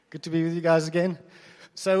Good to be with you guys again.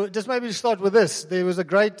 So just maybe start with this. There was a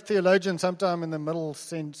great theologian sometime in the middle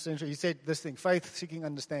century. He said this thing, faith seeking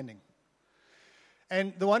understanding.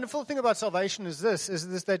 And the wonderful thing about salvation is this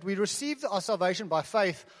that we receive our salvation by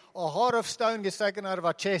faith. Our heart of stone gets taken out of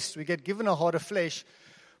our chest. We get given a heart of flesh.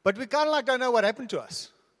 But we kind of like don't know what happened to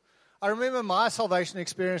us. I remember my salvation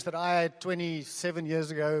experience that I had 27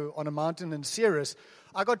 years ago on a mountain in Ceres.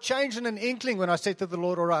 I got changed in an inkling when I said to the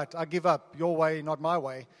Lord, all right, I give up your way, not my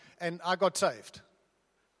way. And I got saved.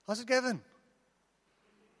 How's it, Gavin?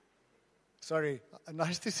 Sorry,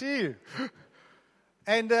 nice to see you.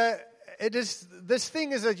 And it is, this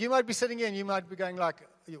thing is that you might be sitting here and you might be going like,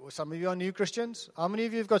 some of you are new Christians. How many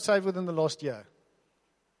of you have got saved within the last year?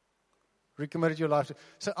 Recommitted your life to.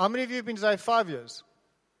 So how many of you have been saved 5 years?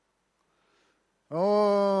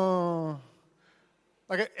 Oh.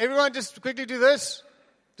 Okay, everyone just quickly do this.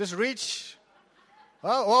 Just reach.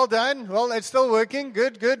 Oh, well done. Well, it's still working.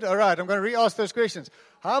 Good. All right, I'm going to re-ask those questions.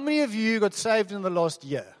 How many of you got saved in the last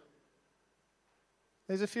year?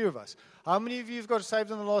 There's a few of us. How many of you have got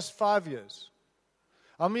saved in the last 5 years?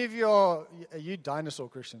 How many of you are you dinosaur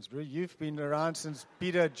Christians, bro? You've been around since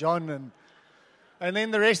Peter, John, and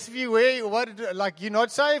then the rest of you, like you're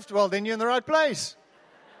not saved? Well, then you're in the right place.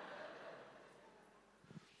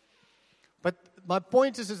 But my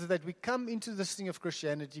point is that we come into this thing of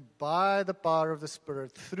Christianity by the power of the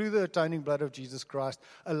Spirit, through the atoning blood of Jesus Christ,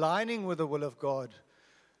 aligning with the will of God.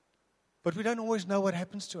 But we don't always know what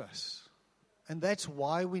happens to us. And that's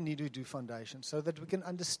why we need to do foundation, so that we can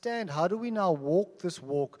understand how do we now walk this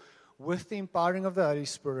walk with the empowering of the Holy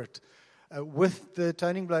Spirit, with the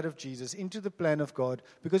atoning blood of Jesus, into the plan of God.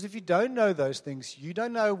 Because if you don't know those things, you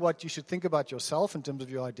don't know what you should think about yourself in terms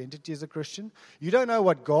of your identity as a Christian. You don't know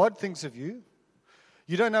what God thinks of you.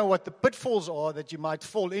 You don't know what the pitfalls are that you might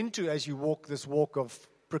fall into as you walk this walk of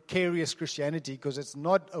precarious Christianity, because it's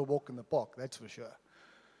not a walk in the park, that's for sure.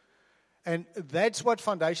 And that's what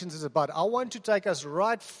Foundations is about. I want to take us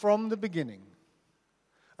right from the beginning.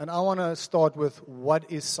 And I want to start with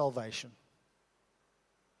what is salvation.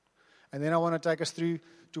 And then I want to take us through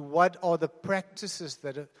to what are the practices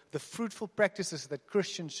the fruitful practices that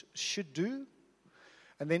Christians should do.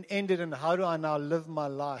 And then end it in how do I now live my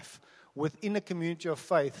life within a community of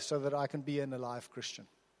faith so that I can be an alive Christian.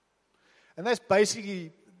 And that's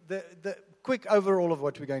basically the quick overall of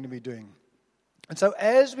what we're going to be doing. And so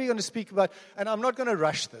as we're going to speak about, and I'm not going to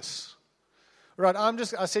rush this. Right,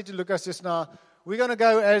 I said to Lucas just now, we're going to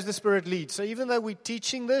go as the Spirit leads. So even though we're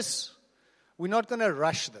teaching this, we're not going to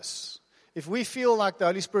rush this. If we feel like the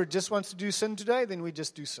Holy Spirit just wants to do sin today, then we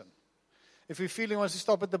just do sin. If we feel He wants to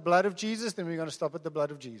stop at the blood of Jesus, then we're going to stop at the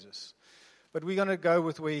blood of Jesus. But we're going to go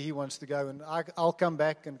with where He wants to go. And I'll come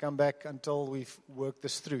back until we've worked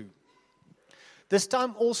this through. This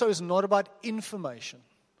time also is not about information.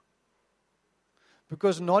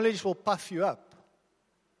 Because knowledge will puff you up.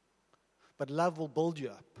 But love will build you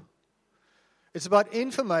up. It's about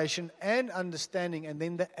information and understanding, and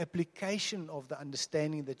then the application of the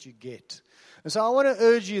understanding that you get. And so I want to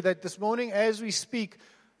urge you that this morning as we speak,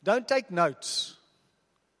 don't take notes.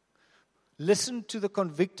 Listen to the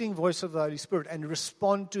convicting voice of the Holy Spirit and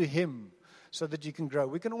respond to Him so that you can grow.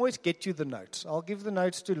 We can always get you the notes. I'll give the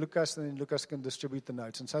notes to Lucas, and then Lucas can distribute the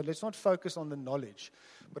notes. And so let's not focus on the knowledge,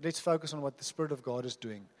 but let's focus on what the Spirit of God is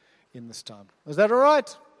doing in this time. Is that all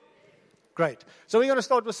right? Great. So we're going to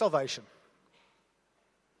start with salvation.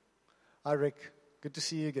 Hi, Rick. Good to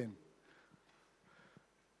see you again.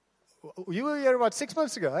 You were here about 6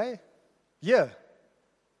 months ago, eh? Yeah.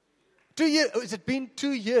 2 years. Oh, has it been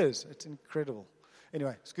 2 years? It's incredible.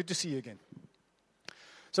 Anyway, it's good to see you again.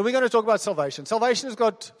 So we're going to talk about salvation. Salvation has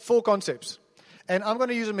got 4 concepts. And I'm going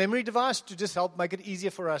to use a memory device to just help make it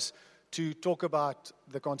easier for us to talk about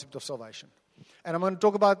the concept of salvation. And I'm going to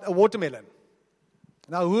talk about a watermelon.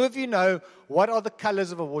 Now, who of you know what are the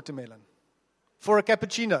colors of a watermelon? For a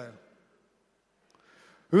cappuccino.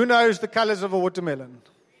 Who knows the colors of a watermelon?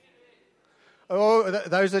 Oh,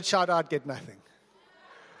 those that shout out get nothing.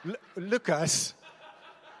 Lucas.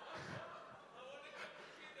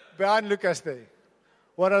 Behind Lucas there.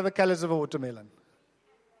 What are the colors of a watermelon?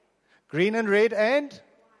 Green and red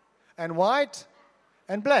and white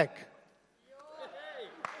and black.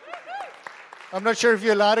 I'm not sure if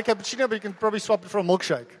you're allowed a cappuccino, but you can probably swap it for a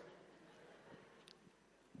milkshake.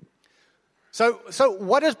 So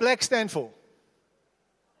what does black stand for?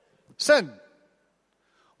 Sin.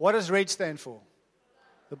 What does red stand for?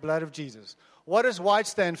 The blood of Jesus. What does white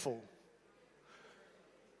stand for?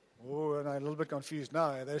 Oh, and I'm a little bit confused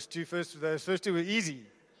now. Those first two were easy.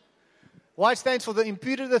 White stands for the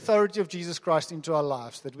imputed authority of Jesus Christ into our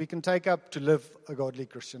lives that we can take up to live a godly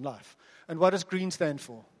Christian life. And what does green stand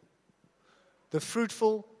for? the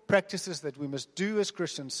fruitful practices that we must do as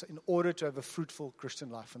Christians in order to have a fruitful Christian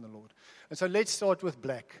life in the Lord. And so let's start with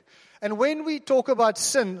black. And when we talk about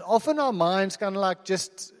sin, often our minds kind of like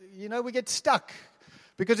just, we get stuck.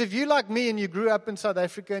 Because if you like me and you grew up in South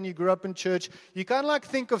Africa and you grew up in church, you kind of like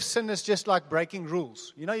think of sin as just like breaking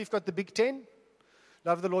rules. You've got the big 10.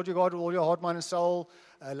 Love the Lord your God with all your heart, mind, and soul.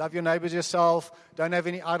 Love your neighbors yourself. Don't have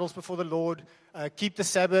any idols before the Lord. Keep the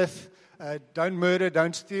Sabbath. Don't murder.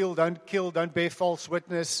 Don't steal. Don't kill. Don't bear false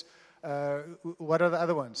witness. What are the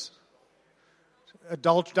other ones?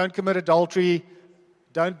 Don't commit adultery.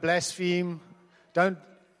 Don't blaspheme.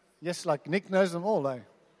 Yes, like Nick knows them all, though.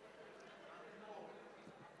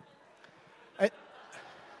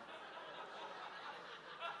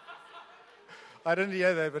 I didn't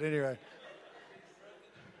hear that, but anyway.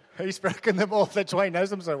 He's broken them all. That's why he knows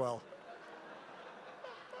them so well.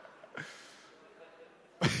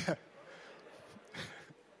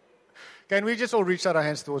 Can we just all reach out our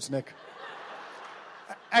hands towards Nick?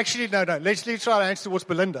 Actually, no. Let's reach out our hands towards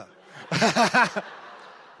Belinda.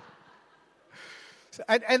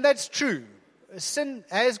 and that's true. Sin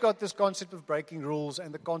has got this concept of breaking rules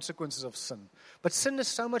and the consequences of sin. But sin is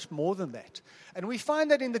so much more than that. And we find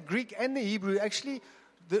that in the Greek and the Hebrew, actually,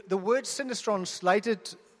 the word sin is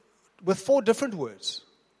translated with 4 different words.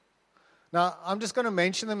 Now, I'm just going to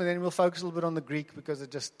mention them and then we'll focus a little bit on the Greek because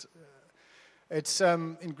it's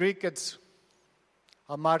in Greek it's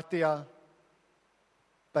hamartia,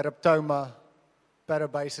 paraptoma,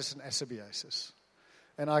 parabasis, and asabiasis.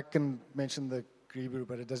 And I can mention the Hebrew,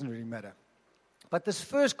 but it doesn't really matter. But this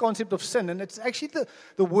first concept of sin, and it's actually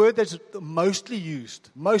the word that's mostly used,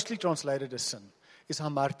 mostly translated as sin, is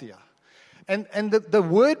hamartia. And the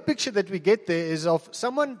word picture that we get there is of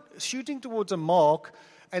someone shooting towards a mark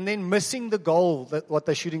and then missing the goal, what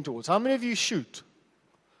they're shooting towards. How many of you shoot?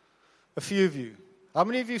 A few of you. How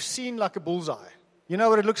many of you have seen like a bullseye? You know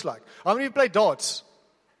what it looks like. How many of you play darts?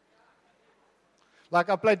 Like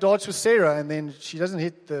I play darts with Sarah and then she doesn't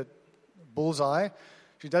hit the bullseye.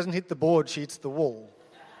 She doesn't hit the board, she hits the wall.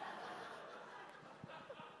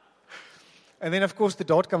 And then, of course, the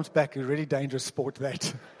dart comes back. A really dangerous sport,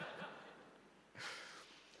 that.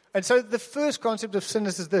 And so the first concept of sin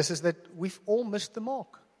is that we've all missed the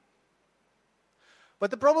mark.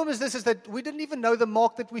 But the problem is that we didn't even know the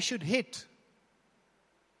mark that we should hit.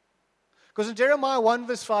 Because in Jeremiah 1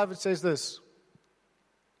 verse 5 it says this.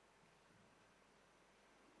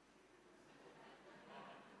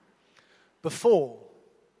 Before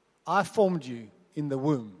I formed you in the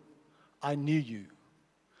womb, I knew you.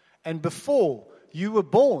 And before you were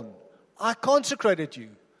born, I consecrated you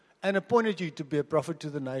and appointed you to be a prophet to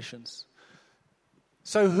the nations.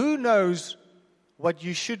 So who knows what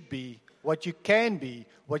you should be, what you can be,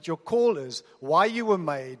 what your call is, why you were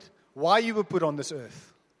made, why you were put on this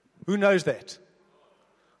earth? Who knows that?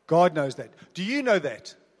 God knows that. Do you know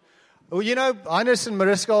that? Well, Ines and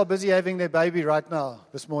Mariska are busy having their baby right now,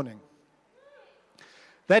 this morning.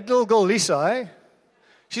 That little girl, Lisa,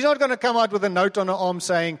 she's not going to come out with a note on her arm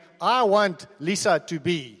saying, I want Lisa to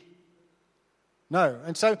be. No.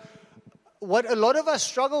 And so what a lot of us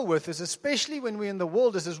struggle with is, especially when we're in the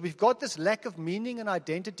world, is we've got this lack of meaning and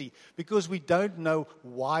identity because we don't know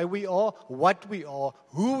why we are, what we are,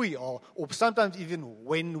 who we are, or sometimes even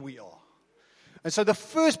when we are. And so the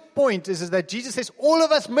first point is that Jesus says all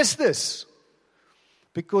of us miss this.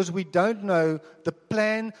 Because we don't know the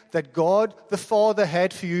plan that God the Father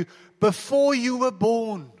had for you before you were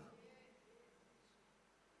born.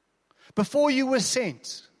 Before you were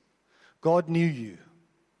sent, God knew you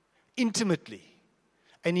intimately.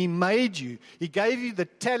 And He made you. He gave you the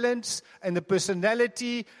talents and the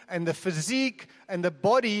personality and the physique and the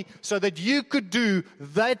body so that you could do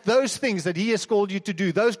those things that He has called you to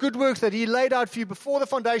do. Those good works that He laid out for you before the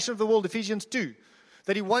foundation of the world, Ephesians 2.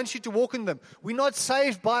 That He wants you to walk in them. We're not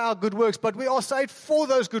saved by our good works, but we are saved for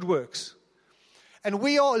those good works. And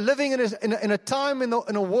we are living in a time in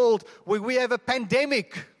a world where we have a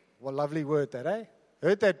pandemic. What a lovely word that, eh?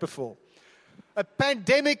 Heard that before. A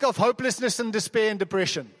pandemic of hopelessness and despair and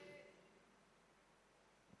depression.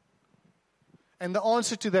 And the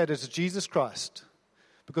answer to that is Jesus Christ.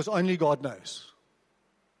 Because only God knows.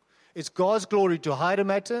 It's God's glory to hide a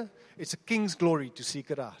matter. It's a king's glory to seek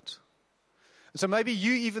it out. So maybe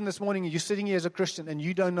you, even this morning, you're sitting here as a Christian and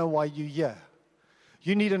you don't know why you're here.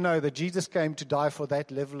 You need to know that Jesus came to die for that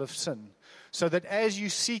level of sin. So that as you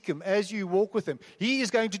seek Him, as you walk with Him, He is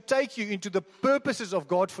going to take you into the purposes of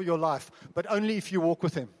God for your life, but only if you walk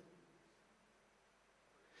with Him.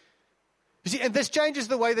 You see, and this changes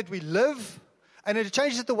the way that we live, and it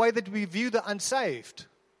changes the way that we view the unsaved.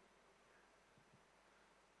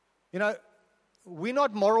 We're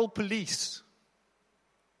not moral police.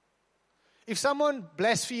 If someone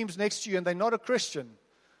blasphemes next to you and they're not a Christian,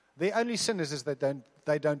 their only sin is that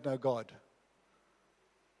they don't know God.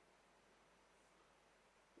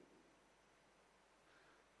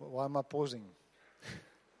 Why am I pausing?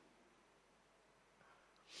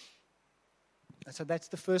 And so that's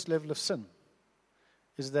the first level of sin,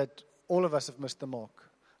 is that all of us have missed the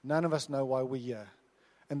mark. None of us know why we're here.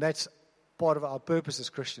 And that's part of our purpose as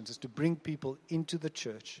Christians, is to bring people into the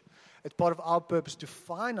church. It's part of our purpose to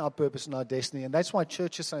find our purpose and our destiny. And that's why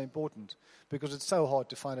church is so important, because it's so hard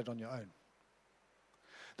to find it on your own.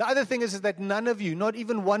 The other thing is that none of you, not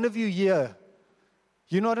even one of you here,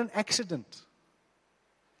 you're not an accident.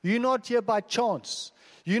 You're not here by chance.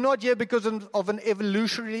 You're not here because of an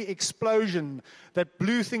evolutionary explosion that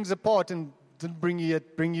blew things apart and didn't bring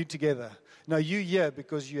you together. No, you're here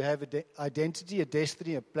because you have an identity, a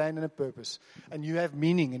destiny, a plan and a purpose. And you have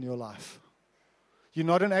meaning in your life. You're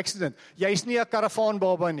not an accident. Jy is nie 'n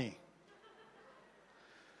karavaanbaba nie.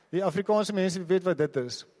 Die Afrikaanse mense weet wat dit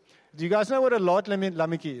is. Do you guys know what a laat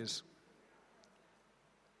lammetjie is?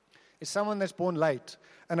 It's someone that's born late.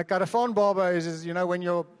 And a karavaanbaba is when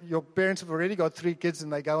your parents have already got 3 kids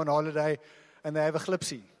and they go on holiday and they have a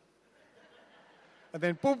glipsie. And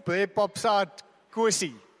then boom, there pops out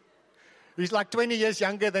Kosi. He's like 20 years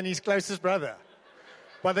younger than his closest brother.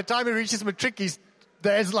 By the time he reaches matric, his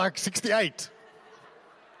dad's like 68.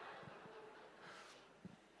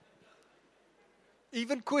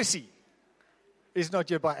 Even Kosi is not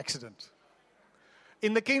here by accident.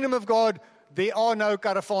 In the kingdom of God, there are no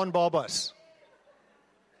karavaanbabas.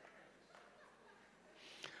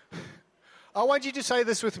 I want you to say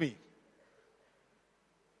this with me.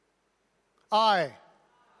 Oh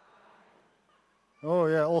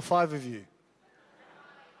yeah, all 5 of you.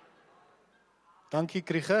 Dankie,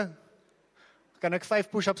 Krieger. Kan ek 5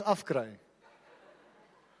 push-ups afkry?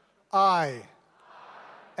 I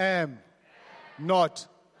am not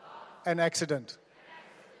an accident.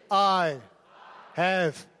 I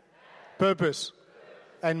have purpose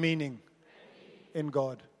and meaning in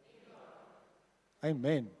God.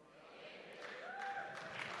 Amen.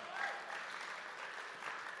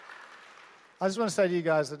 I just want to say to you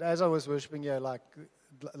guys that as I was worshiping here, like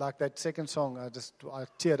that second song, I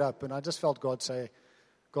teared up and I just felt God say,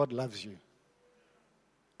 God loves you.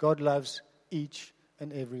 God loves each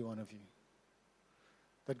and every one of you.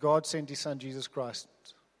 That God sent His Son, Jesus Christ,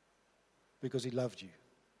 because He loved you.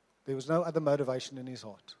 There was no other motivation in His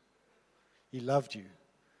heart. He loved you,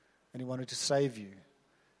 and He wanted to save you,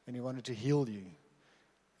 and He wanted to heal you,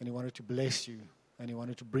 and He wanted to bless you, and He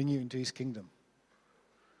wanted to bring you into His kingdom.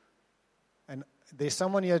 And there's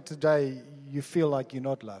someone here today, you feel like you're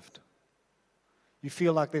not loved. You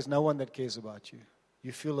feel like there's no one that cares about you.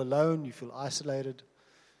 You feel alone, you feel isolated.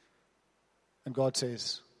 And God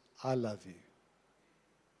says, I love you.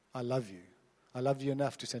 I love you. I love you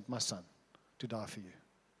enough to send my Son to die for you.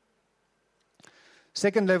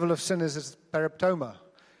 Second level of sin is paraptoma.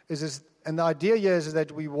 And the idea here is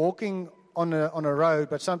that we're walking on a road,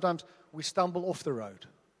 but sometimes we stumble off the road.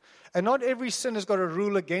 And not every sin has got a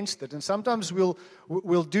rule against it. And sometimes we'll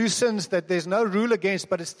do sins that there's no rule against,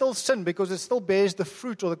 but it's still sin because it still bears the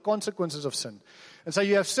fruit or the consequences of sin. And so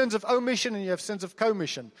you have sins of omission and you have sins of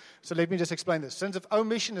commission. So let me just explain this. Sins of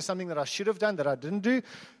omission is something that I should have done that I didn't do.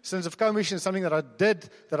 Sins of commission is something that I did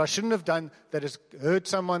that I shouldn't have done that has hurt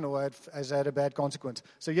someone or has had a bad consequence.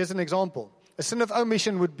 So here's an example. A sin of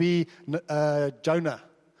omission would be Jonah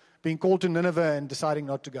being called to Nineveh and deciding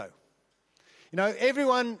not to go. You know,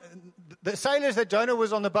 everyone, the sailors that Jonah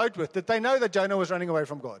was on the boat with, did they know that Jonah was running away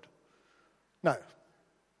from God? No.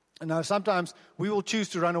 And now sometimes we will choose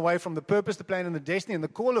to run away from the purpose, the plan, and the destiny and the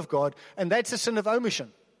call of God, and that's a sin of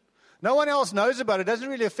omission. No one else knows about it. It doesn't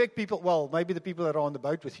really affect people. Well, maybe the people that are on the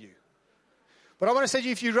boat with you. But I want to say to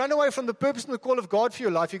you, if you run away from the purpose and the call of God for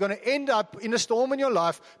your life, you're going to end up in a storm in your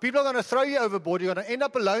life. People are going to throw you overboard. You're going to end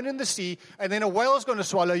up alone in the sea, and then a whale's going to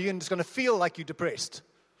swallow you, and it's going to feel like you're depressed.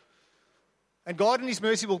 And God in His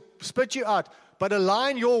mercy will spit you out. But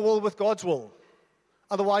align your will with God's will.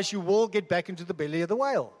 Otherwise, you will get back into the belly of the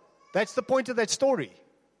whale. That's the point of that story.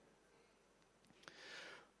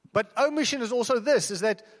 But omission is also this, is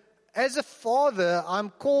that as a father,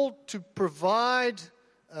 I'm called to provide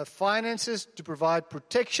finances, to provide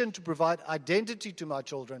protection, to provide identity to my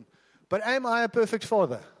children. But am I a perfect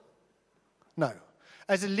father? No.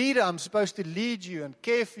 As a leader, I'm supposed to lead you and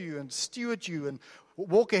care for you and steward you and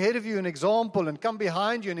walk ahead of you an example and come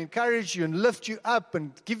behind you and encourage you and lift you up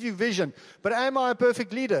and give you vision. But am I a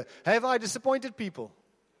perfect leader? Have I disappointed people?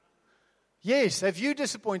 Yes. Have you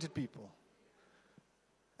disappointed people?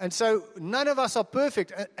 And so none of us are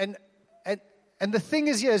perfect. And the thing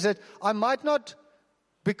is here is that I might not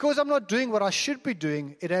because I'm not doing what I should be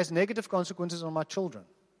doing, it has negative consequences on my children.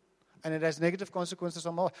 And it has negative consequences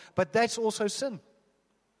on my wife. But that's also sin.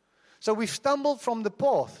 So we've stumbled from the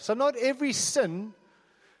path. So not every sin.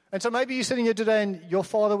 And so maybe you're sitting here today and your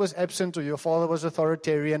father was absent or your father was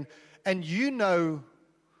authoritarian. And you know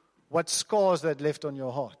what scars that left on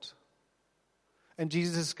your heart. And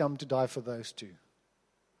Jesus has come to die for those too.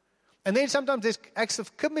 And then sometimes there's acts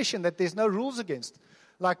of commission that there's no rules against.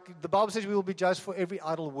 Like the Bible says we will be judged for every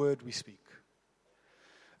idle word we speak.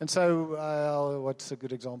 And so, what's a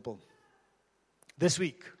good example? This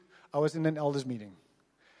week, I was in an elders meeting.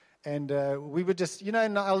 And we were just, in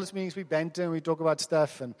our elders meetings, we banter and we talk about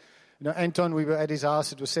stuff. And, Anton, we were at his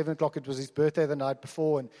house. It was 7 o'clock. It was his birthday the night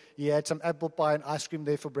before. And he had some apple pie and ice cream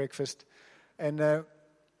there for breakfast. And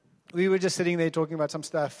we were just sitting there talking about some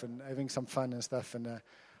stuff and having some fun and stuff. And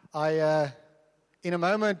in a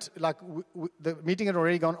moment, the meeting had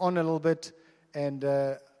already gone on a little bit. And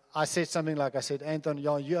I said something like, Anton,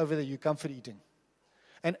 you over there, you comfort eating.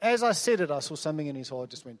 And as I said it, I saw something in his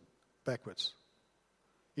heart just went backwards.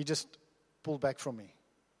 He just pulled back from me.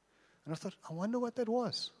 And I thought, I wonder what that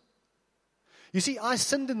was. You see, I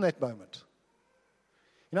sinned in that moment.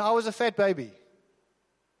 I was a fat baby.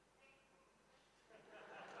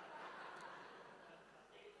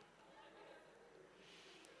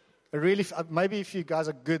 Maybe if you guys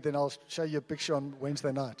are good, then I'll show you a picture on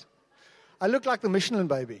Wednesday night. I look like the Michelin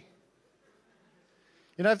baby.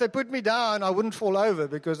 If they put me down, I wouldn't fall over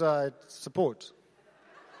because I had support.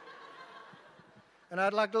 And I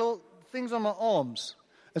had little things on my arms.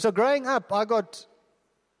 And so growing up, I got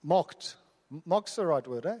mocked. Mocked's the right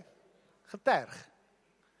word, eh? Geterg.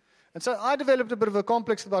 And so I developed a bit of a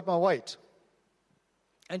complex about my weight.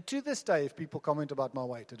 And to this day, if people comment about my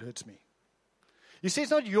weight, it hurts me. You see,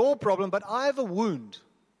 it's not your problem, but I have a wound.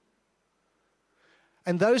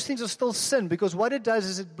 And those things are still sin because what it does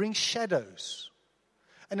is it brings shadows.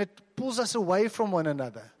 And it pulls us away from one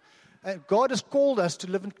another. And God has called us to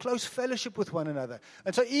live in close fellowship with one another.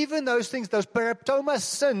 And so even those things, those paraptoma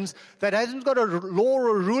sins that hasn't got a law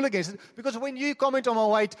or a rule against it, because when you comment on my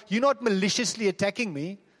weight, you're not maliciously attacking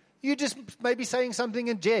me. You're just maybe saying something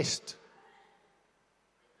in jest.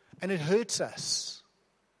 And it hurts us.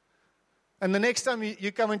 And the next time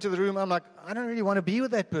you come into the room, I'm like, I don't really want to be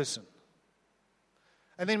with that person.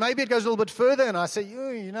 And then maybe it goes a little bit further and I say,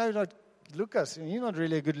 Lucas, you're not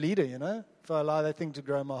really a good leader, if I allow that thing to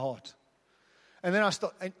grow in my heart. And then I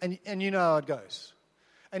start, and you know how it goes.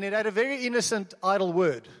 And it had a very innocent, idle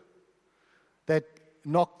word that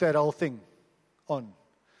knocked that whole thing on.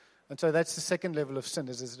 And so that's the second level of sin,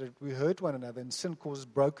 is that we hurt one another, and sin causes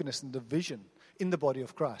brokenness and division in the body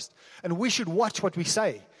of Christ. And we should watch what we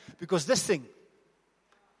say, because this thing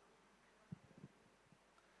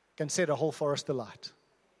can set a whole forest alight.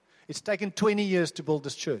 It's taken 20 years to build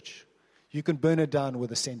this church. You can burn it down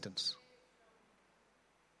with a sentence.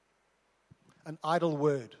 An idle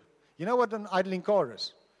word. You know what an idling car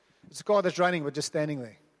is? It's a car that's running but just standing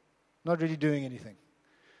there, not really doing anything.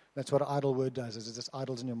 That's what an idle word does, is it just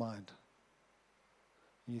idles in your mind.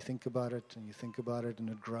 And you think about it, and you think about it, and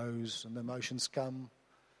it grows, and the emotions come.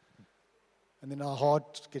 And then our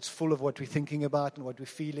heart gets full of what we're thinking about and what we're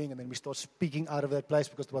feeling, and then we start speaking out of that place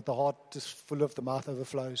because what the heart is full of, the mouth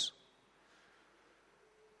overflows.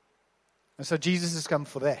 And so Jesus has come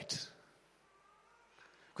for that.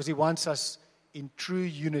 Because he wants us in true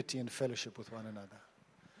unity and fellowship with one another.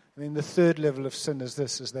 And then the third level of sin is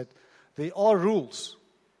this, is that there are rules.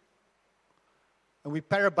 And we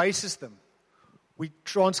parabasis them. We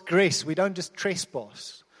transgress. We don't just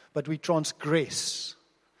trespass, but we transgress.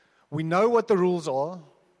 We know what the rules are.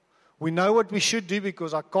 We know what we should do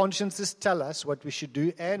because our consciences tell us what we should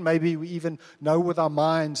do. And maybe we even know with our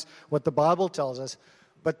minds what the Bible tells us.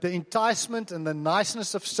 But the enticement and the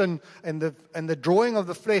niceness of sin and the drawing of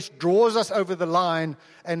the flesh draws us over the line,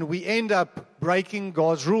 and we end up breaking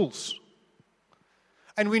God's rules.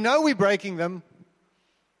 And we know we're breaking them.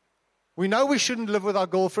 We know we shouldn't live with our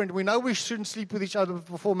girlfriend. We know we shouldn't sleep with each other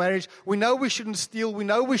before marriage. We know we shouldn't steal. We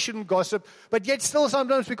know we shouldn't gossip. But yet still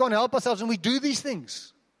sometimes we can't help ourselves and we do these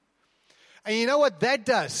things. And you know what that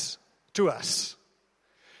does to us?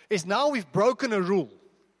 Is now we've broken a rule.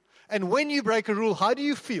 And when you break a rule, how do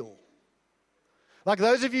you feel? Like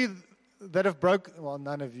those of you that have broken, well,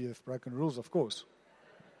 none of you have broken rules, of course.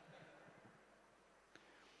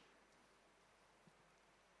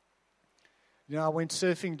 I went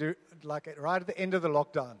surfing right at the end of the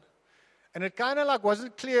lockdown. And it kind of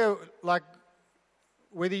wasn't clear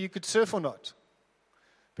whether you could surf or not.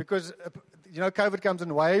 Because, COVID comes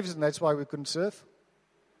in waves, and that's why we couldn't surf.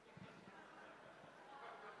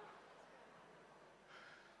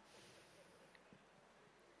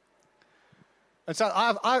 And so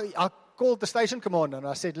I called the station commander and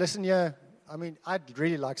I said, listen here, I'd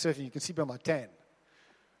really like surfing. You can see by my tan.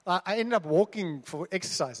 I ended up walking for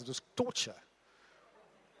exercise. It was torture.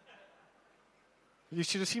 You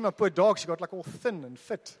should have seen my poor dog. She got like all thin and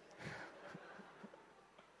fit.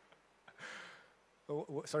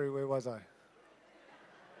 Sorry, where was I?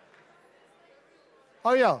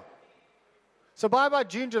 Oh, yeah. So by about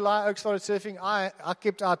June, July, Oak started surfing. I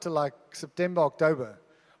kept out till like September, October.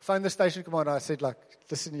 Phoned the station commander. I said, like,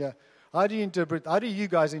 listen here, how do you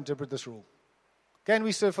guys interpret this rule? Can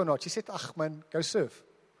we surf or not? She said, man, go surf.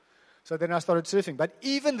 So then I started surfing. But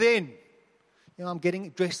even then, I'm getting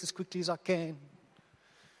dressed as quickly as I can.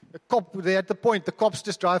 They're at the point, the cops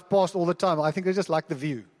just drive past all the time. I think they just like the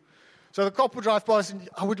view. So the cop would drive past and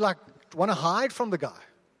I would want to hide from the guy.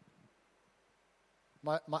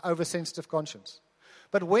 My oversensitive conscience.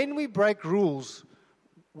 But when we break rules,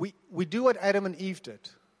 we do what Adam and Eve did.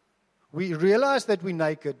 We realize that we're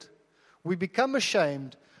naked. We become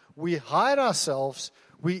ashamed. We hide ourselves.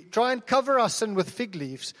 We try and cover our sin with fig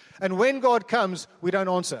leaves. And when God comes, we don't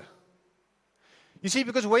answer. You see,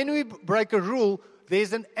 because when we break a rule,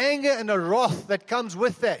 there's an anger and a wrath that comes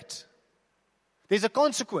with that. There's a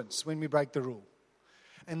consequence when we break the rule.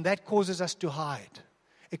 And that causes us to hide.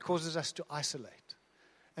 It causes us to isolate.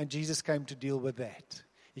 And Jesus came to deal with that.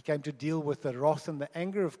 He came to deal with the wrath and the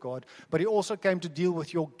anger of God, but He also came to deal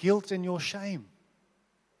with your guilt and your shame.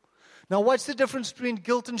 Now, what's the difference between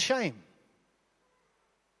guilt and shame?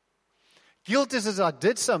 Guilt is I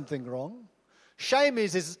did something wrong. Shame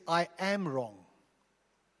is I am wrong.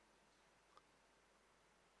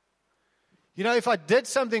 If I did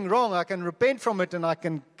something wrong, I can repent from it and I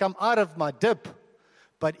can come out of my dip.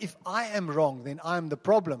 But if I am wrong, then I'm the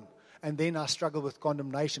problem. And then I struggle with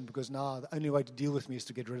condemnation because now the only way to deal with me is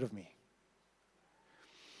to get rid of me.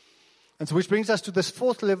 And so which brings us to this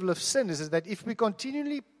fourth level of sin is that if we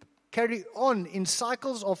continually carry on in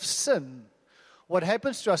cycles of sin, what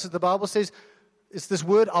happens to us is the Bible says it's this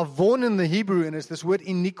word avon in the Hebrew and it's this word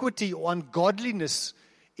iniquity or ungodliness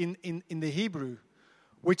in the Hebrew,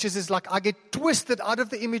 which is like I get twisted out of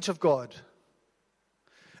the image of God.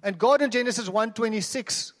 And God in Genesis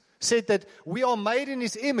 1:26 said that we are made in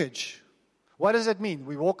His image. What does that mean?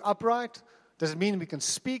 We walk upright? Does it mean we can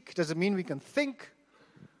speak? Does it mean we can think?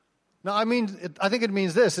 No, I think it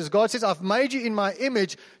means this. As God says, I've made you in my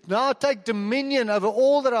image. Now take dominion over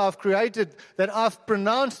all that I've created, that I've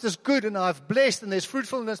pronounced as good and I've blessed, and there's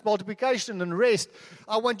fruitfulness, multiplication, and rest.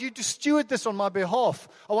 I want you to steward this on my behalf.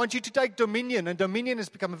 I want you to take dominion, and dominion has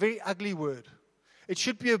become a very ugly word. It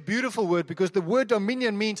should be a beautiful word because the word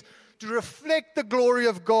dominion means to reflect the glory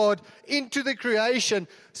of God into the creation.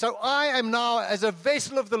 So I am now as a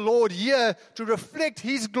vessel of the Lord here to reflect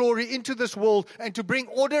His glory into this world and to bring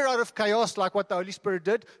order out of chaos like what the Holy Spirit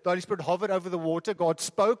did. The Holy Spirit hovered over the water. God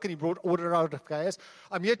spoke and He brought order out of chaos.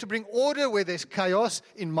 I'm here to bring order where there's chaos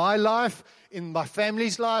in my life, in my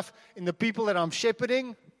family's life, in the people that I'm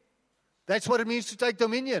shepherding. That's what it means to take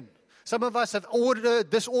dominion. Some of us have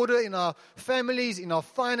disorder in our families, in our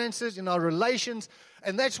finances, in our relations.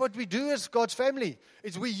 And that's what we do as God's family.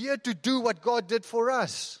 We're here to do what God did for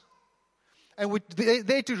us. And we're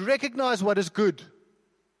there to recognize what is good.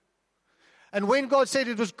 And when God said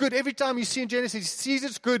it was good, every time you see in Genesis, He sees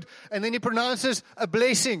it's good, and then He pronounces a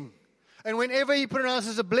blessing. And whenever He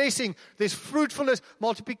pronounces a blessing, there's fruitfulness,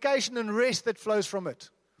 multiplication, and rest that flows from it.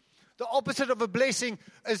 The opposite of a blessing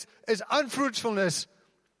is unfruitfulness,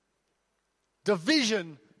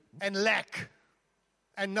 division, and lack,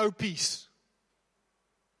 and no peace.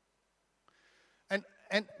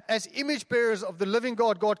 And as image bearers of the living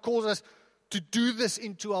God, God calls us to do this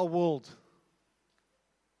into our world.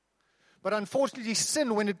 But unfortunately,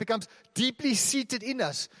 sin, when it becomes deeply seated in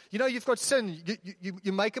us, you've got sin.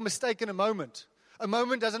 You make a mistake in a moment. A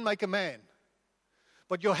moment doesn't make a man.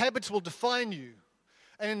 But your habits will define you.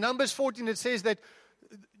 And in Numbers 14, it says that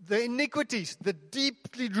the iniquities, the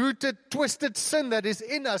deeply rooted, twisted sin that is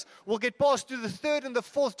in us will get passed to the third and the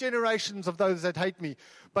fourth generations of those that hate me.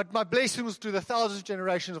 But my blessings to the thousand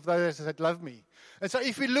generations of those that love me. And so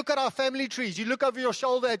if we look at our family trees, you look over your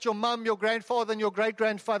shoulder at your mum, your grandfather, and your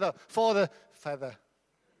great-grandfather, father.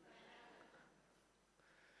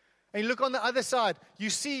 And you look on the other side, you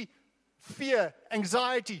see fear,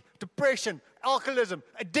 anxiety, depression, alcoholism,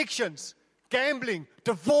 addictions, gambling,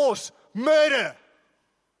 divorce, murder.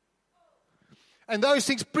 And those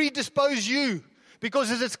things predispose you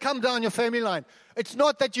because as it's come down your family line. It's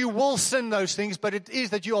not that you will sin those things, but it is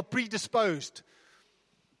that you are predisposed.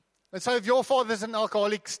 And so if your father's an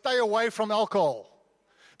alcoholic, stay away from alcohol.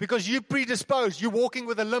 Because you're predisposed. You're walking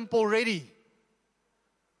with a limp already.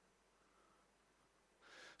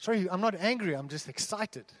 Sorry, I'm not angry. I'm just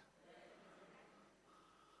excited.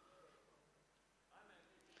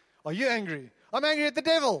 Are you angry? I'm angry at the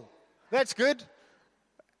devil. That's good.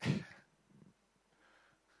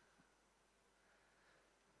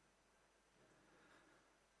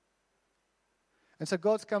 And so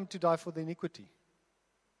God's come to die for the iniquity.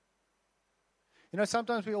 You know,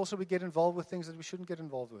 sometimes we get involved with things that we shouldn't get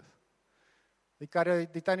involved with. Die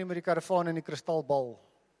tannie met die karavaan en die kristalbal.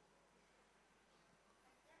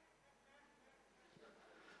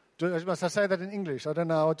 Must I say that in English? I don't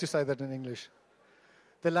know how to say that in English.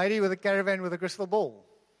 The lady with the caravan with a crystal ball.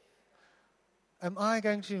 Am I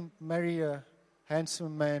going to marry a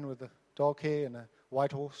handsome man with a dark hair and a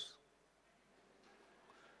white horse?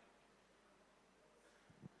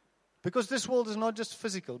 Because this world is not just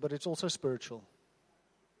physical, but it's also spiritual.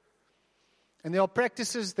 And there are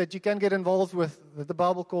practices that you can get involved with that the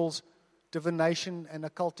Bible calls divination and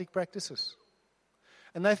occultic practices.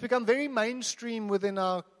 And they've become very mainstream within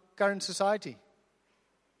our current society.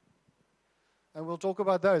 And we'll talk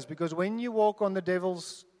about those, because when you walk on the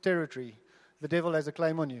devil's territory, the devil has a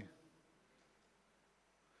claim on you.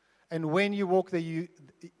 And when you walk there,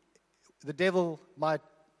 the devil might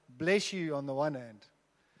bless you on the one hand,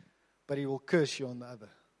 but he will curse you on the other.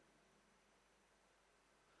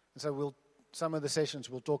 And so some of the sessions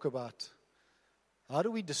we'll talk about how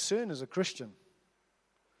do we discern as a Christian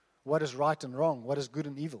what is right and wrong, what is good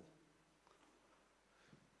and evil.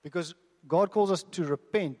 Because God calls us to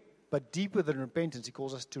repent, but deeper than repentance, He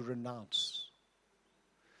calls us to renounce.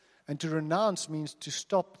 And to renounce means to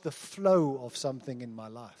stop the flow of something in my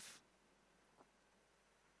life.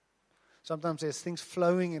 Sometimes there's things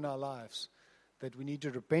flowing in our lives that we need to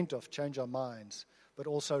repent of, change our minds, but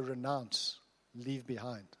also renounce, leave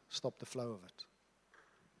behind, stop the flow of it.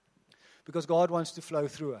 Because God wants to flow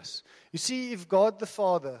through us. You see, if God the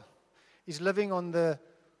Father is living on the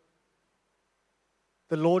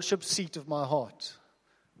lordship seat of my heart,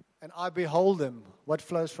 and I behold Him, what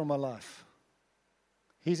flows from my life?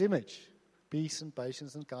 His image, peace and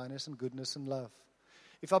patience and kindness and goodness and love.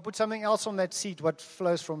 If I put something else on that seat, what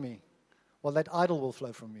flows from me? Well, that idol will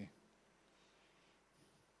flow from me.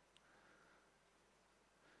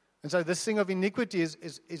 And so this thing of iniquity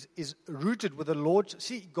is rooted with the Lord.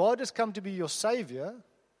 See, God has come to be your Savior,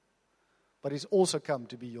 but He's also come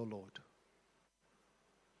to be your Lord.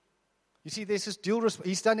 You see, there's this dual response.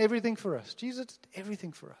 He's done everything for us. Jesus did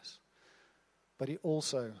everything for us. But He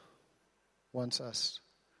also wants us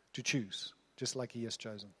to choose, just like He has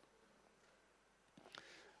chosen.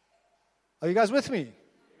 Are you guys with me?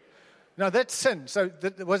 Now, that's sin. So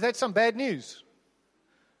was that some bad news?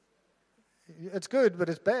 It's good, but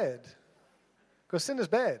it's bad. Because sin is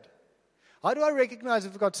bad. How do I recognize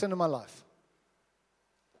if I've got sin in my life?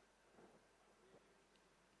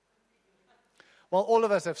 Well, all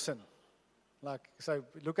of us have sin. So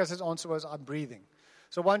Lucas's answer was, I'm breathing.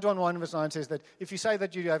 So 1 John 1 verse 9 says that if you say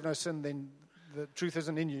that you have no sin, then the truth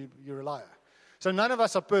isn't in you, you're a liar. So none of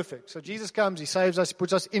us are perfect. So Jesus comes, He saves us, He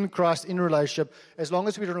puts us in Christ, in relationship. As long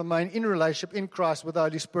as we remain in relationship, in Christ, with the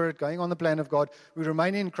Holy Spirit, going on the plan of God, we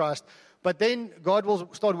remain in Christ. But then God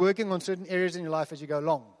will start working on certain areas in your life as you go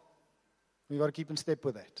along. You've got to keep in step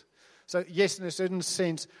with that. So yes, in a certain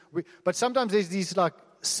sense, but sometimes there's these like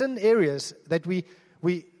sin areas that we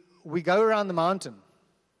go around the mountain.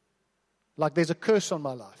 Like there's a curse on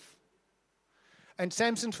my life. And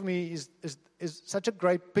Samson for me is such a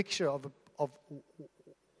great picture of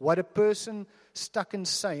what a person stuck in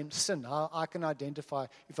sin, how I can identify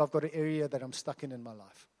if I've got an area that I'm stuck in my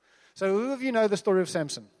life. So who of you know the story of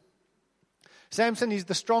Samson? Samson is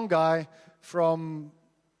the strong guy from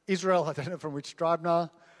Israel. I don't know from which tribe now.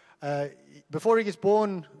 Before he gets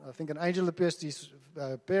born, I think an angel appears to his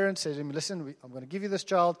parents, says to him, listen, I'm going to give you this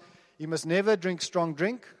child. He must never drink strong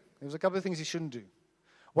drink. There's a couple of things he shouldn't do.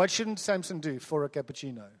 What shouldn't Samson do for a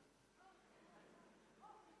cappuccino?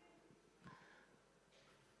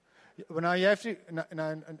 Well, now you have to,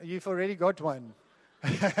 no, you've already got one.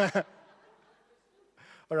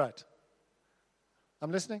 All right.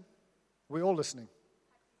 I'm listening. We're all listening.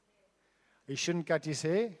 He shouldn't cut his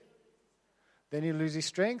hair. Then he'll lose his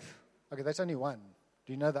strength. Okay, that's only one.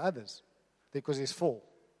 Do you know the others? Because there's 4.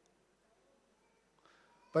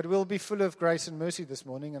 But we'll be full of grace and mercy this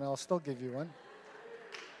morning, and I'll still give you one.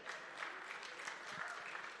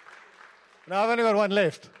 Now I've only got one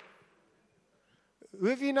left. Who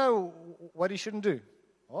of you know what he shouldn't do?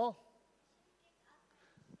 Oh.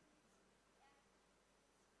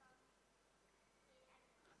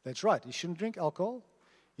 That's right. He shouldn't drink alcohol.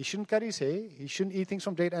 He shouldn't cut his hair. He shouldn't eat things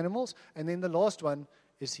from dead animals. And then the last one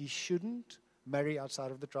is he shouldn't marry outside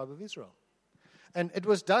of the tribe of Israel. And it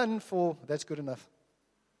was done for, that's good enough.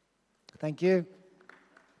 Thank you.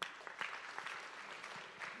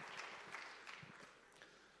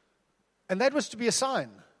 And that was to be a sign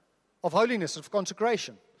of holiness, of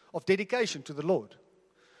consecration, of dedication to the Lord.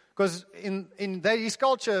 Because in his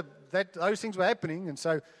culture, those things were happening, and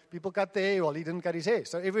so people cut their hair while he didn't cut his hair.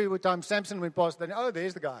 So every time Samson went past, they oh,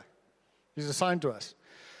 there's the guy. He's a sign to us.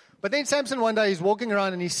 But then Samson one day, he's walking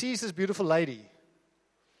around and he sees this beautiful lady.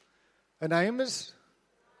 Her name is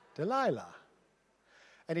Delilah.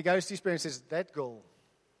 And he goes to his parents and says, that girl,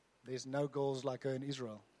 there's no girls like her in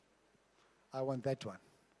Israel. I want that one.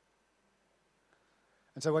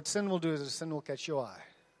 And so what sin will do is sin will catch your eye.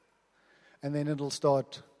 And then it'll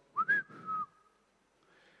start.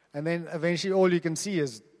 And then eventually all you can see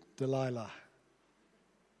is Delilah.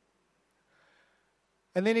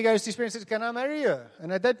 And then he goes to his parents and says, can I marry her?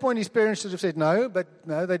 And at that point his parents should have said no, but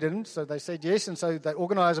no, they didn't. So they said yes, and so they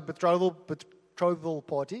organized a betrothal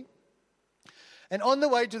party. And on the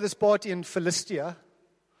way to this party in Philistia,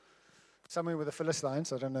 somewhere with the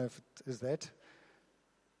Philistines, I don't know if it is that,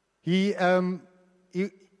 he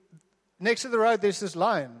next to the road there's this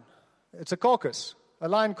lion. It's a carcass, a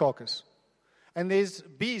lion carcass. And there's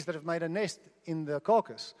bees that have made a nest in the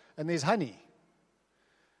carcass. And there's honey.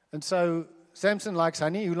 And so Samson likes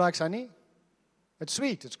honey. Who likes honey? It's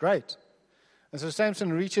sweet. It's great. And so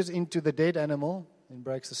Samson reaches into the dead animal and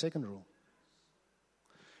breaks the second rule.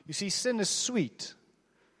 You see, sin is sweet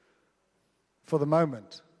for the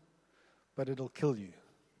moment, but it'll kill you.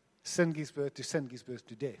 Sin gives birth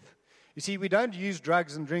to death. You see, we don't use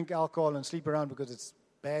drugs and drink alcohol and sleep around because it's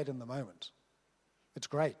bad in the moment. It's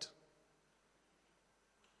great.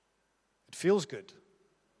 It feels good.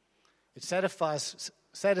 It satisfies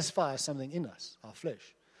something in us, our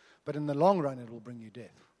flesh. But in the long run, it will bring you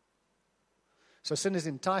death. So sin is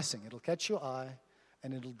enticing. It'll catch your eye,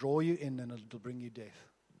 and it'll draw you in, and it'll bring you death.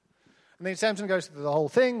 And then Samson goes through the whole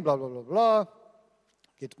thing, blah, blah, blah, blah,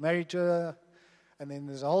 gets married to her, and then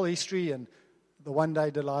there's a whole history, and the one day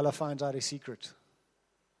Delilah finds out his secret.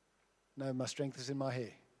 No, my strength is in my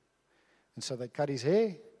hair. And so they cut his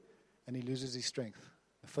hair, and he loses his strength.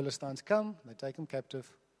 The Philistines come, they take him captive.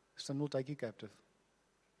 Sin will take you captive.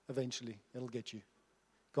 Eventually, it'll get you.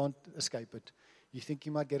 Can't escape it. You think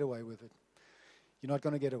you might get away with it. You're not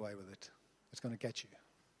going to get away with it. It's going to catch you.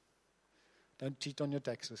 Don't cheat on your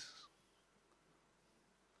taxes.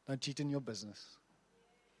 Don't cheat in your business.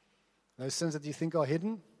 Those sins that you think are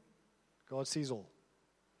hidden, God sees all.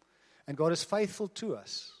 And God is faithful to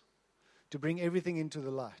us to bring everything into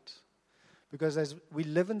the light. Because as we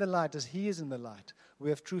live in the light, as He is in the light, we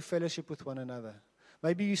have true fellowship with one another.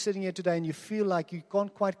 Maybe you're sitting here today and you feel like you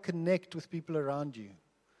can't quite connect with people around you.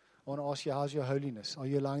 I want to ask you, how's your holiness? Are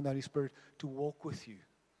you allowing the Holy Spirit to walk with you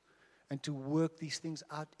and to work these things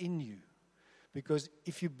out in you? Because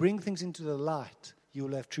if you bring things into the light, you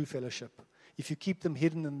will have true fellowship. If you keep them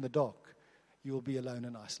hidden in the dark, you will be alone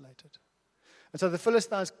and isolated. And so the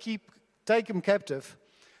Philistines take him captive.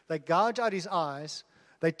 They gouge out his eyes.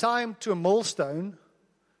 They tie him to a millstone,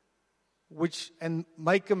 and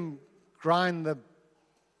make him grind the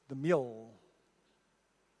meal,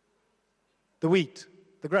 the wheat,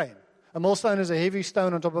 the grain. A millstone is a heavy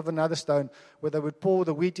stone on top of another stone where they would pour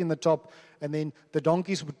the wheat in the top, and then the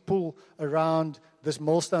donkeys would pull around this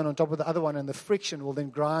millstone on top of the other one, and the friction will then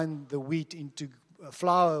grind the wheat into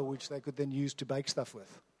flour, which they could then use to bake stuff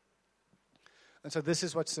with. And so this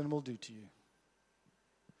is what sin will do to you.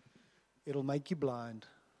 It'll make you blind.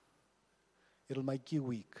 It'll make you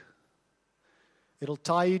weak. It'll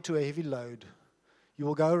tie you to a heavy load. You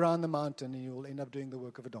will go around the mountain and you will end up doing the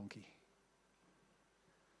work of a donkey.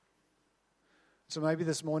 So maybe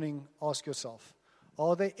this morning, ask yourself,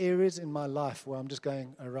 are there areas in my life where I'm just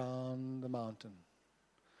going around the mountain?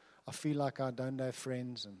 I feel like I don't have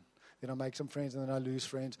friends, and then I make some friends and then I lose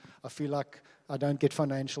friends. I feel like I don't get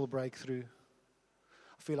financial breakthrough.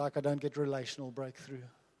 I feel like I don't get relational breakthrough.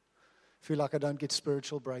 I feel like I don't get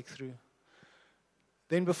spiritual breakthrough.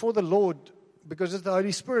 Then before the Lord, because it's the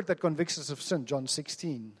Holy Spirit that convicts us of sin, John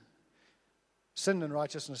 16, sin and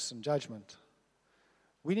righteousness and judgment.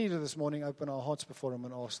 We need to this morning open our hearts before Him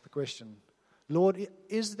and ask the question, Lord,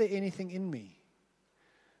 is there anything in me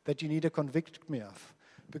that you need to convict me of?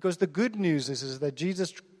 Because the good news is that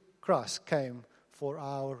Jesus Christ came for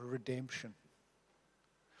our redemption.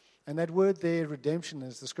 And that word there, redemption,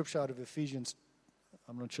 is the scripture out of Ephesians,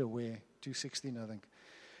 I'm not sure where, 2:16 I think.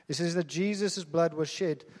 It says that Jesus' blood was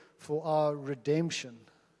shed for our redemption.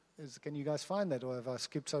 Can you guys find that, or have I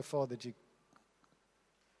skipped so far that you...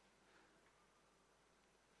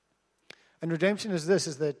 And redemption is this,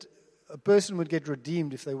 is that a person would get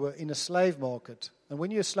redeemed if they were in a slave market. And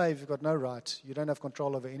when you're a slave, you've got no rights. You don't have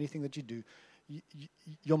control over anything that you do.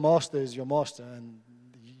 Your master is your master, and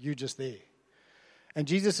you're just there. And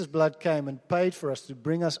Jesus' blood came and paid for us to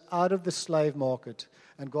bring us out of the slave market.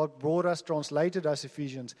 And God brought us, translated us,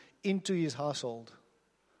 Ephesians, into His household.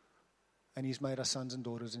 And He's made us sons and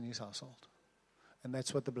daughters in His household. And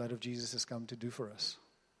that's what the blood of Jesus has come to do for us.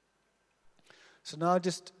 So now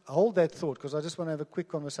just hold that thought, because I just want to have a quick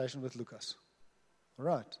conversation with Lucas. All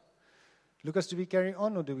right. Lucas, do we carry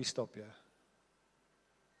on or do we stop here?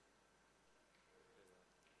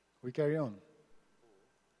 We carry on.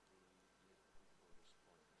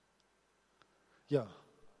 Yeah.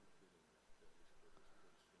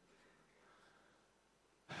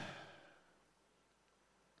 You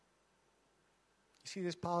see,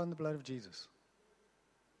 there's power in the blood of Jesus.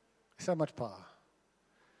 So much power.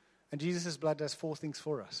 And Jesus' blood does 4 things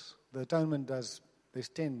for us. The atonement does, there's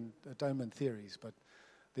 10 atonement theories, but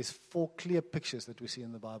there's 4 clear pictures that we see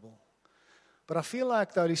in the Bible. But I feel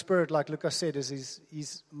like the Holy Spirit, like Lucas said,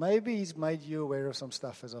 he's made you aware of some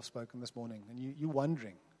stuff as I've spoken this morning, and you're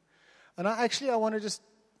wondering. And I want to just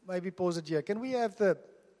maybe pause it here. Can we have the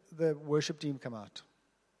worship team come out?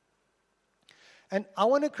 And I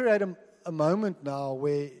want to create a moment now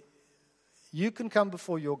where you can come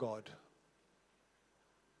before your God.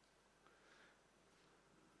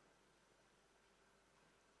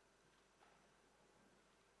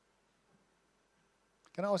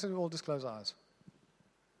 Can I ask you all just close our eyes?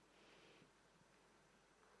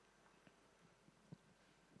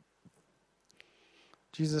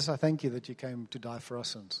 Jesus, I thank you that you came to die for our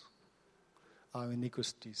sins, our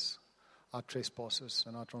iniquities, our trespasses,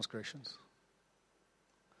 and our transgressions.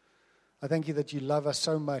 I thank you that you love us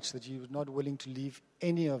so much that you were not willing to leave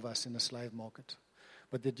any of us in a slave market,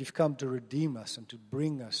 but that you've come to redeem us and to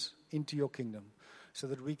bring us into your kingdom so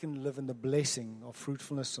that we can live in the blessing of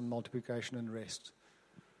fruitfulness and multiplication and rest.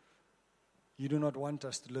 You do not want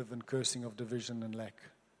us to live in cursing of division and lack.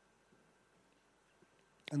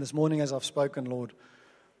 And this morning as I've spoken, Lord,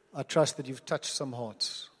 I trust that you've touched some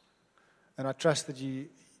hearts. And I trust that you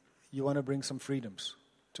want to bring some freedoms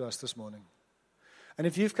to us this morning. And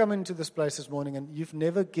if you've come into this place this morning and you've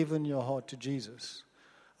never given your heart to Jesus,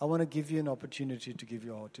 I want to give you an opportunity to give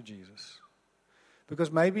your heart to Jesus.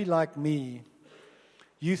 Because maybe like me,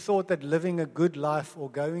 you thought that living a good life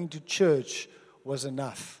or going to church was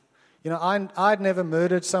enough. You know, I'd never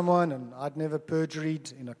murdered someone and I'd never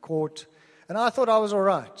perjuried in a court. And I thought I was all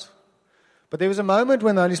right. But there was a moment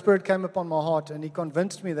when the Holy Spirit came upon my heart and He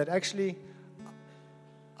convinced me that actually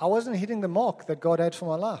I wasn't hitting the mark that God had for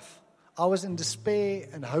my life. I was in despair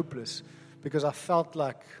and hopeless because I felt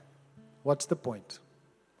like, what's the point?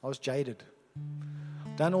 I was jaded.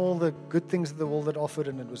 Done all the good things that the world had offered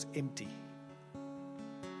and it was empty.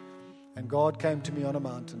 And God came to me on a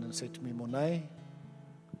mountain and said to me, Morne,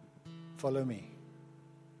 follow me.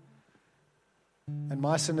 And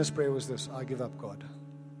my sinner's prayer was this: I give up, God.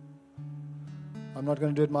 I'm not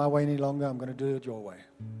going to do it my way any longer. I'm going to do it your way.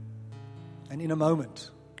 And in a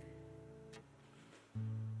moment,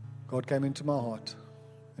 God came into my heart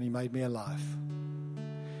and He made me alive.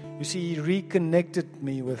 You see, He reconnected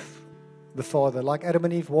me with the Father. Like Adam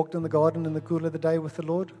and Eve walked in the garden in the cool of the day with the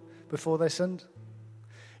Lord before they sinned.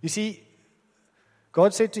 You see,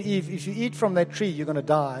 God said to Eve, if you eat from that tree, you're going to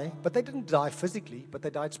die. But they didn't die physically, but they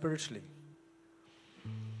died spiritually.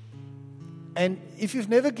 And if you've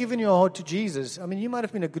never given your heart to Jesus, I mean, you might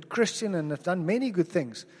have been a good Christian and have done many good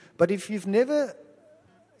things. But if you've never,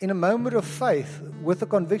 in a moment of faith, with the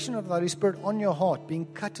conviction of the Holy Spirit on your heart, being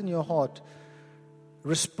cut in your heart,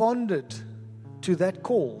 responded to that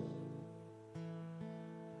call,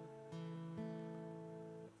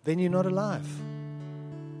 then you're not alive.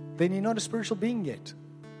 Then you're not a spiritual being yet.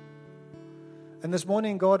 And this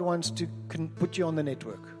morning, God wants to put you on the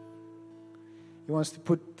network. He wants to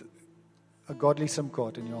put a godly SIM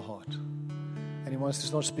card in your heart. And He wants to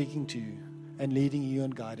start speaking to you and leading you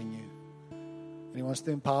and guiding you. And He wants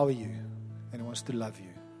to empower you. And He wants to love you.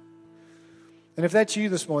 And if that's you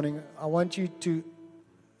this morning, I want you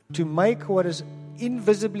to make what is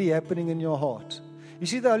invisibly happening in your heart. You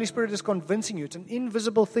see, the Holy Spirit is convincing you. It's an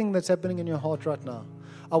invisible thing that's happening in your heart right now.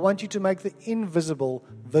 I want you to make the invisible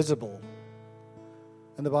visible.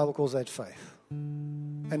 And the Bible calls that faith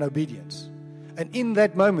and obedience. And in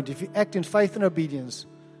that moment, if you act in faith and obedience,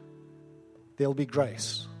 there'll be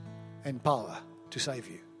grace and power to save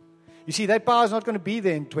you. You see, that power is not going to be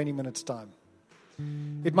there in 20 minutes' time.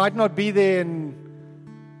 It might not be there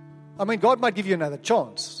God might give you another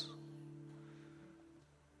chance.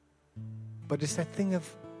 But it's that thing of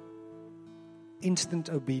instant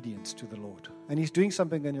obedience to the Lord. And He's doing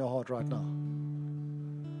something in your heart right now.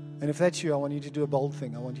 And if that's you, I want you to do a bold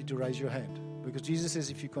thing. I want you to raise your hand. Because Jesus says,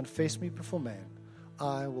 if you confess me before man,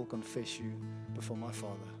 I will confess you before my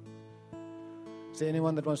Father. Is there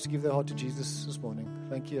anyone that wants to give their heart to Jesus this morning?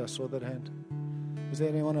 Thank you. I saw that hand. Is there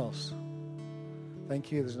anyone else?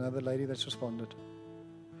 Thank you. There's another lady that's responded.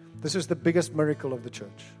 This is the biggest miracle of the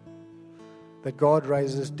church. That God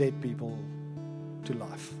raises dead people to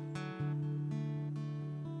life.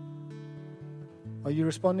 Are you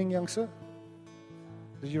responding, young sir?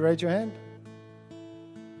 Did you raise your hand?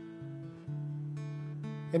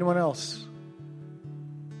 Anyone else?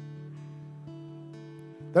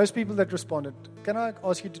 Those people that responded, can I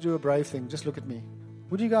ask you to do a brave thing? Just look at me.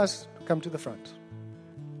 Would you guys come to the front?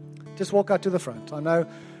 Just walk out to the front. I know.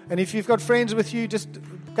 And if you've got friends with you, just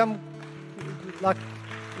come,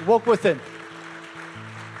 walk with them.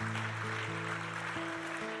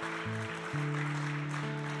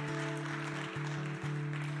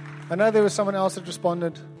 I know there was someone else that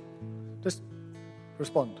responded. Just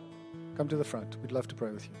respond. Come to the front. We'd love to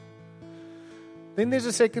pray with you. Then there's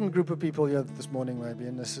a second group of people here this morning maybe,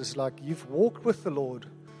 and this is like you've walked with the Lord,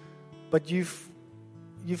 but you've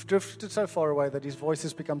drifted so far away that His voice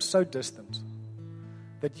has become so distant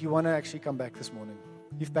that you want to actually come back this morning.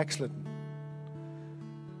 You've backslidden.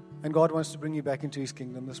 And God wants to bring you back into His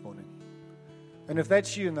kingdom this morning. And if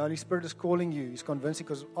that's you and the Holy Spirit is calling you, He's convincing,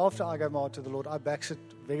 because after I gave my heart to the Lord, I backslid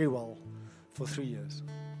very well for 3 years.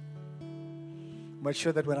 Made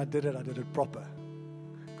sure that when I did it proper,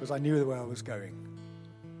 because I knew the way I was going.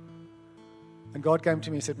 And God came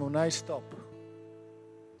to me and said, Morne, stop.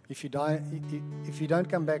 If you don't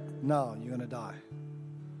come back now, you're going to die.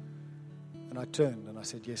 And I turned and I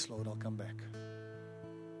said, yes, Lord, I'll come back.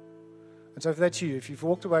 And so if that's you, if you've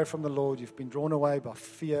walked away from the Lord, you've been drawn away by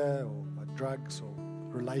fear or by drugs or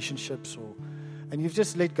relationships, and you've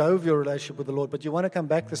just let go of your relationship with the Lord, but you want to come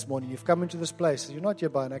back this morning, you've come into this place, you're not here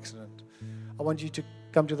by an accident, I want you to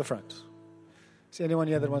come to the front. Is there anyone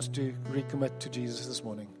here that wants to recommit to Jesus this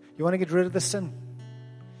morning? You want to get rid of the sin.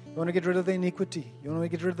 You want to get rid of the iniquity. You want to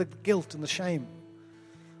get rid of the guilt and the shame.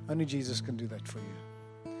 Only Jesus can do that for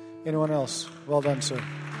you. Anyone else? Well done, sir.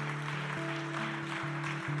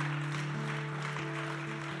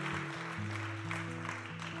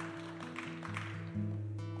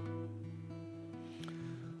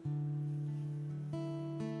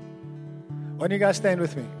 Why don't you guys stand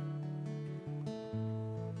with me?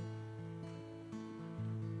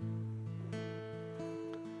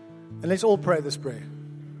 And let's all pray this prayer.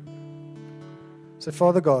 Say,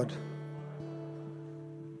 Father God,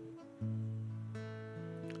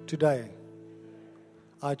 today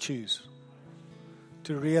I choose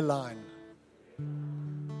to realign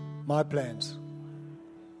my plans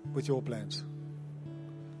with your plans.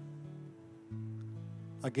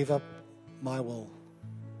 I give up my will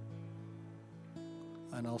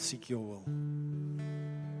and I'll seek your will.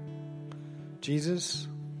 Jesus,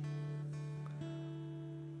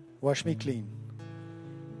 wash me clean.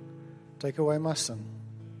 Take away my sin.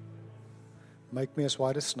 Make me as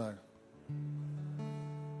white as snow.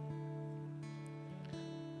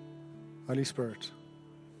 Holy Spirit,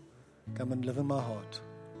 come and live in my heart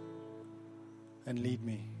and lead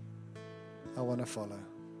me. I want to follow.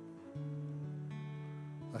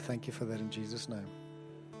 I thank you for that in Jesus' name.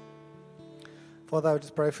 Father, I would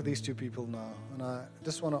just pray for these two people now. And I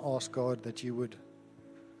just want to ask God that you would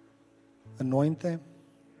anoint them.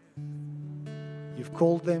 You've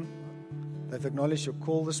called them. They've acknowledged your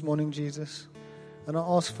call this morning, Jesus. And I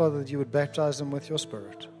ask, Father, that you would baptize them with your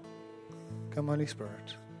Spirit. Come, Holy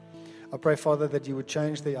Spirit. I pray, Father, that you would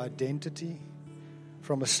change their identity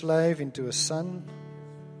from a slave into a son,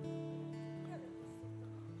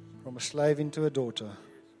 from a slave into a daughter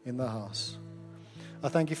in the house. I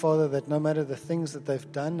thank you, Father, that no matter the things that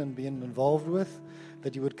they've done and been involved with,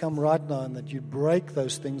 that you would come right now and that you'd break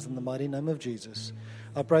those things in the mighty name of Jesus.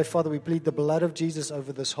 I pray, Father, we plead the blood of Jesus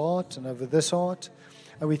over this heart and over this heart.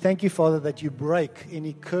 And we thank you, Father, that you break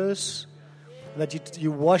any curse, that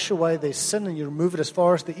you wash away their sin and you remove it as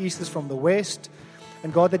far as the east is from the west.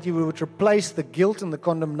 And God, that you would replace the guilt and the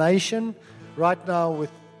condemnation right now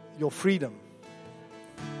with your freedom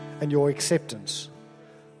and your acceptance.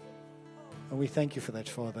 And we thank you for that,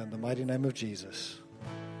 Father, in the mighty name of Jesus.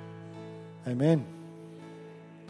 Amen.